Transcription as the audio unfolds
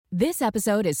This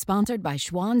episode is sponsored by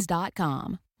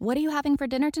Schwans.com. What are you having for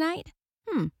dinner tonight?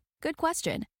 Good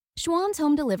question. Schwans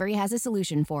Home Delivery has a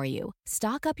solution for you.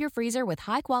 Stock up your freezer with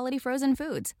high-quality frozen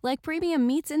foods like premium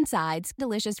meats and sides,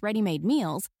 delicious ready-made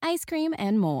meals, ice cream,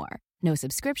 and more. No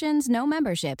subscriptions, no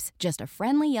memberships, just a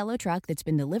friendly yellow truck that's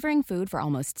been delivering food for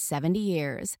almost 70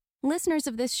 years. Listeners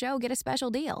of this show get a special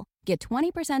deal. Get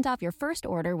 20% off your first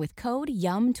order with code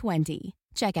YUM20.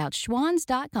 Check out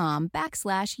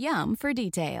schwans.com/YUM for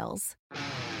details.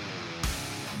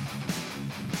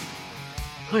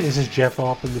 Hi, this is Jeff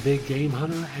Altman, the Big Game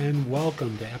Hunter, and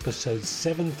welcome to episode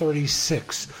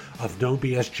 736 of No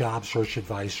BS Job Search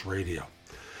Advice Radio.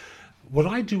 What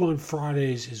I do on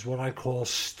Fridays is what I call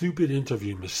stupid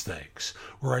interview mistakes,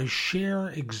 where I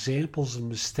share examples of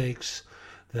mistakes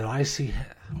that I see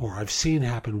or I've seen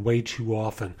happen way too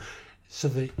often so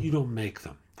that you don't make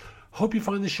them. Hope you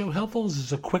find the show helpful. This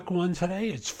is a quick one today.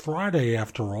 It's Friday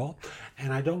after all,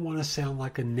 and I don't want to sound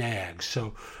like a nag.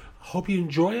 So hope you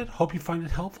enjoy it. Hope you find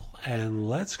it helpful, and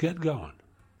let's get going.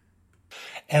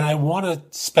 And I want to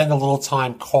spend a little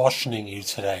time cautioning you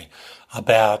today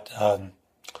about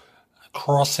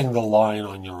crossing the line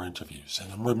on your interviews.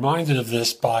 And I'm reminded of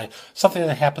this by something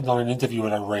that happened on an interview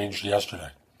that I arranged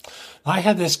yesterday. I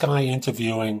had this guy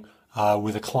interviewing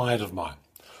with a client of mine.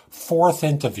 Fourth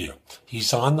interview.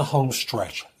 He's on the home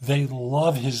stretch. They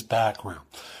love his background.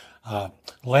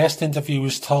 Last interview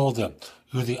was told him,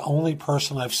 "You're the only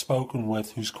person I've spoken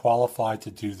with who's qualified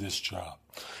to do this job."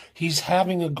 He's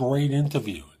having a great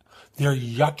interview. They're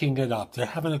yucking it up. They're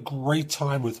having a great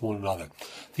time with one another.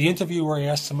 The interviewer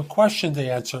asks him a question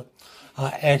to answer,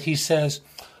 and he says,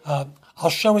 "I'll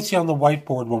show it to you on the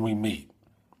whiteboard when we meet."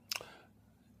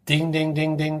 Ding, ding,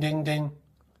 ding, ding, ding, ding.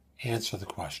 Answer the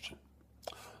question.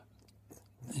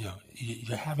 You know,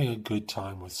 you're having a good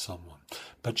time with someone,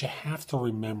 but you have to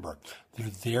remember they're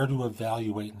there to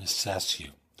evaluate and assess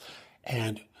you.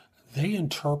 And they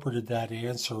interpreted that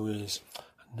answer as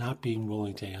not being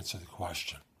willing to answer the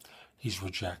question. He's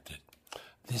rejected.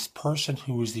 This person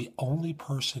who is the only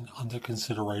person under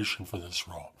consideration for this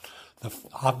role,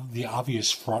 the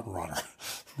obvious front runner,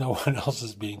 no one else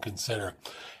is being considered,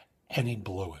 and he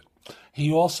blew it.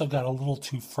 He also got a little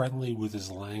too friendly with his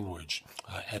language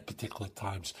at particular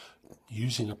times,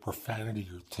 using a profanity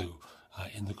or two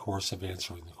in the course of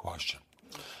answering the question.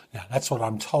 Now, that's what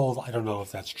I'm told. I don't know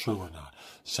if that's true or not.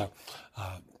 So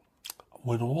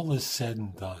when all is said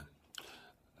and done,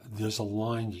 there's a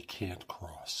line you can't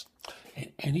cross.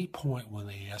 At any point when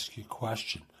they ask you a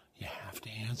question, you have to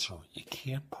answer it. You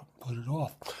can't put it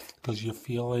off because you're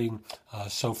feeling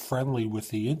so friendly with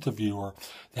the interviewer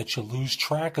that you lose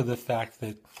track of the fact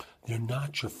that they're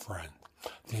not your friend.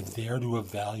 They're there to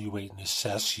evaluate and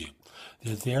assess you.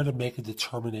 They're there to make a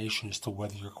determination as to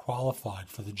whether you're qualified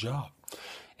for the job.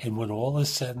 And when all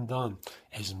is said and done,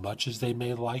 as much as they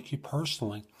may like you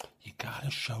personally, you got to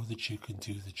show that you can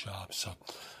do the job. So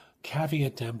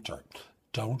caveat emptor,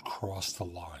 don't cross the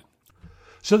line.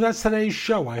 So that's today's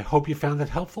show. I hope you found it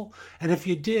helpful. And if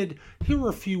you did, here are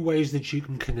a few ways that you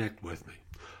can connect with me.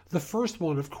 The first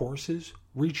one, of course, is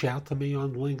reach out to me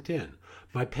on LinkedIn.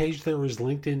 My page there is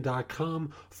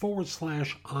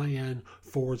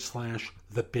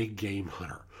linkedin.com/IN/The Big Game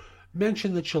Hunter.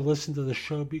 Mention that you listen to the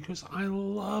show because I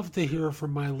love to hear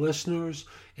from my listeners.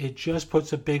 It just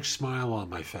puts a big smile on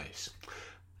my face.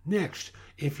 Next,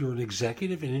 if you're an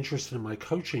executive and interested in my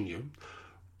coaching you,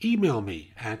 email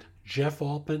me at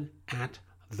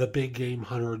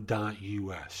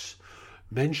jeffaltman@thebiggamehunter.us.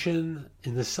 Mention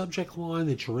in the subject line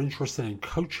that you're interested in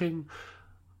coaching.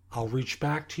 I'll reach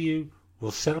back to you.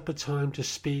 We'll set up a time to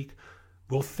speak.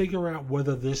 We'll figure out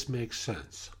whether this makes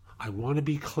sense. I want to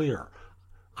be clear.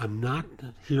 I'm not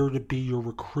here to be your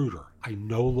recruiter. I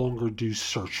no longer do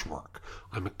search work.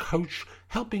 I'm a coach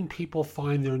helping people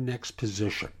find their next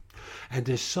position. And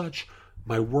as such,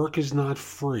 my work is not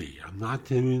free. I'm not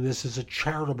doing this as a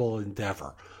charitable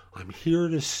endeavor. I'm here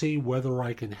to see whether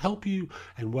I can help you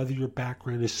and whether your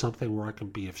background is something where I can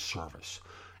be of service.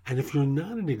 And if you're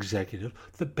not an executive,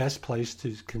 the best place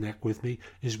to connect with me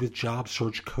is with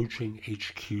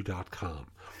JobSearchCoachingHQ.com.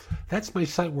 That's my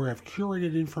site where I've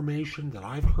curated information that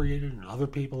I've created and other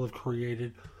people have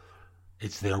created.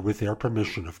 It's there with their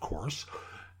permission, of course.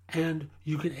 And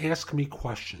you can ask me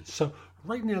questions. So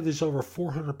right now there's over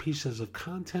 400 pieces of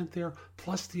content there,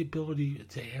 plus the ability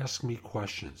to ask me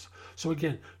questions. So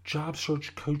again,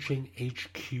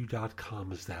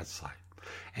 JobSearchCoachingHQ.com is that site.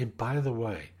 And by the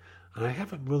way, and I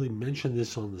haven't really mentioned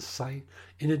this on the site,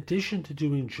 in addition to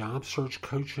doing job search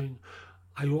coaching,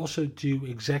 I also do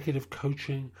executive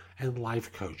coaching and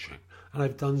life coaching. And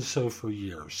I've done so for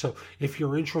years. So if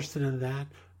you're interested in that,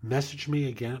 Message me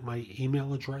again at my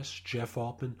email address,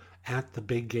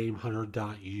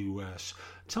 jeffoltman@thebiggamehunter.us.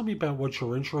 Tell me about what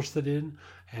you're interested in,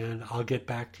 and I'll get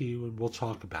back to you and we'll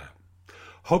talk about it.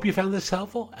 Hope you found this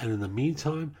helpful, and in the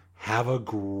meantime, have a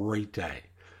great day.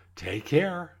 Take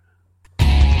care.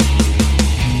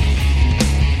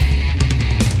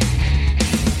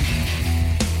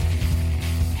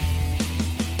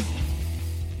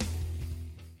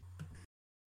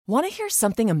 Want to hear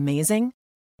something amazing?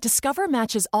 Discover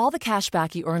matches all the cash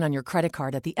back you earn on your credit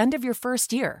card at the end of your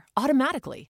first year,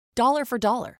 automatically, dollar for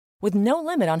dollar, with no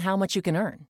limit on how much you can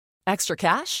earn. Extra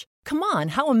cash? Come on,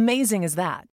 how amazing is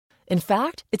that? In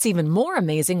fact, it's even more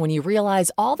amazing when you realize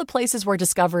all the places where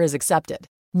Discover is accepted.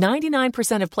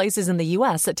 99% of places in the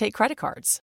U.S. that take credit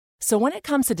cards. So when it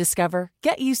comes to Discover,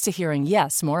 get used to hearing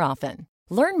yes more often.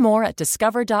 Learn more at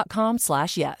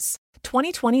discover.com/yes.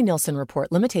 2020 Nielsen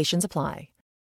Report limitations apply.